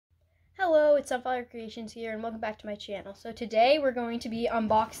Hello, it's Sunflower Creations here, and welcome back to my channel. So today we're going to be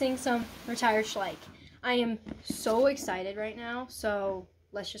unboxing some retired schleich. I am so excited right now, so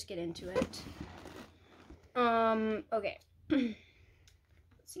let's just get into it. Okay. Let's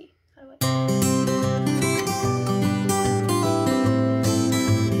see. How do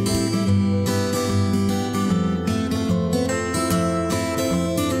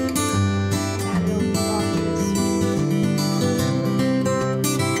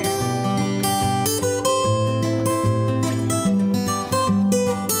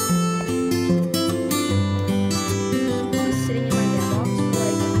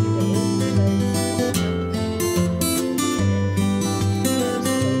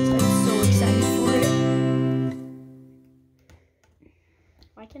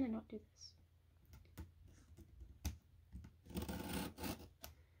Why can I not do this?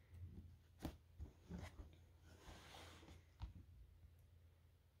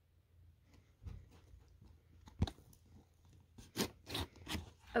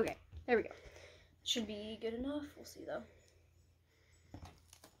 Okay, there we go. Should be good enough. We'll see though.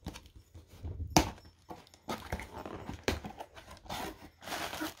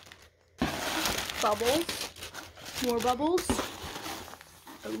 Bubbles. More bubbles.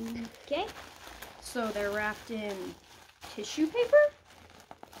 Okay. So they're wrapped in tissue paper.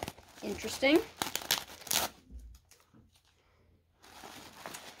 Interesting.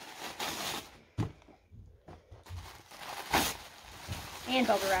 And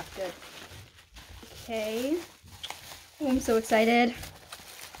bubble wrap, good. Okay. Oh, I'm so excited.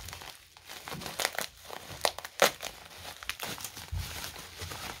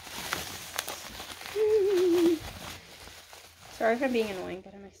 Sorry if I'm being annoying,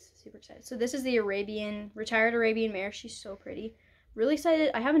 but I'm super excited. So this is the retired Arabian mare. She's so pretty. Really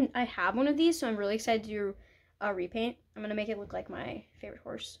excited. I have one of these, so I'm really excited to do a repaint. I'm gonna make it look like my favorite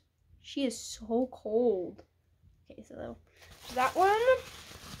horse. She is so cold. Okay, so there's that one.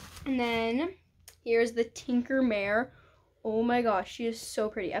 And then here's the Tinker mare. Oh my gosh, she is so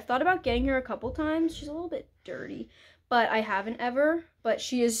pretty. I've thought about getting her a couple times. She's a little bit dirty, but I haven't ever. But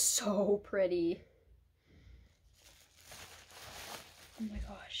she is so pretty. Oh my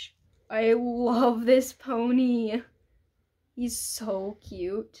gosh. I love this pony. He's so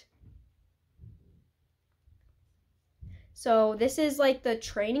cute. So this is like the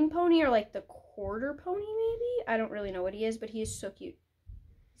training pony or like the quarter pony maybe? I don't really know what he is, but he is so cute.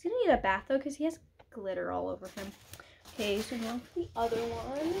 He's gonna need a bath though because he has glitter all over him. Okay, so now for the other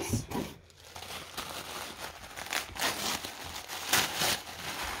ones.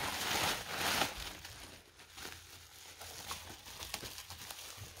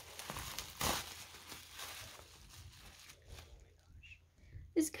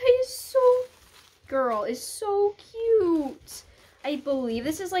 This guy is so cute. I believe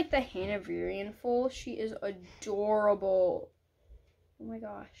this is like the Hanoverian foal. She is adorable. Oh my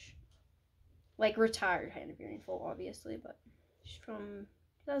gosh. Like retired Hanoverian foal, obviously, but she's from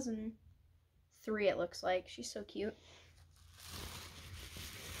 2003, it looks like. She's so cute.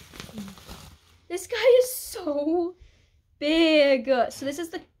 This guy is so big. So this is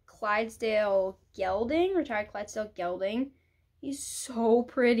the Clydesdale gelding, retired Clydesdale gelding. He's so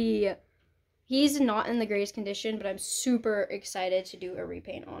pretty. He's not in the greatest condition, but I'm super excited to do a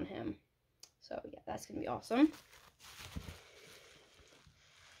repaint on him. So yeah, that's gonna be awesome.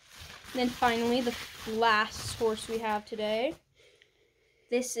 And then finally, the last horse we have today.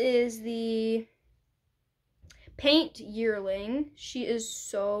 This is the Paint Yearling. She is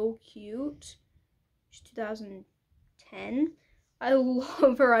so cute. She's 2010. I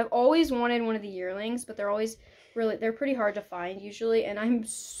love her. I've always wanted one of the yearlings, but they're pretty hard to find usually, and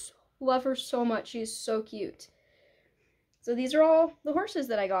love her so much. She's so cute. So these are all the horses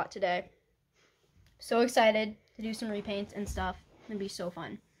that I got today. So excited to do some repaints and stuff. It's gonna be so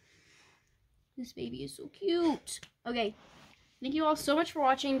fun. This baby is so cute. Okay, thank you all so much for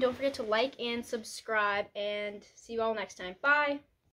watching. Don't forget to like and subscribe, and see you all next time. Bye.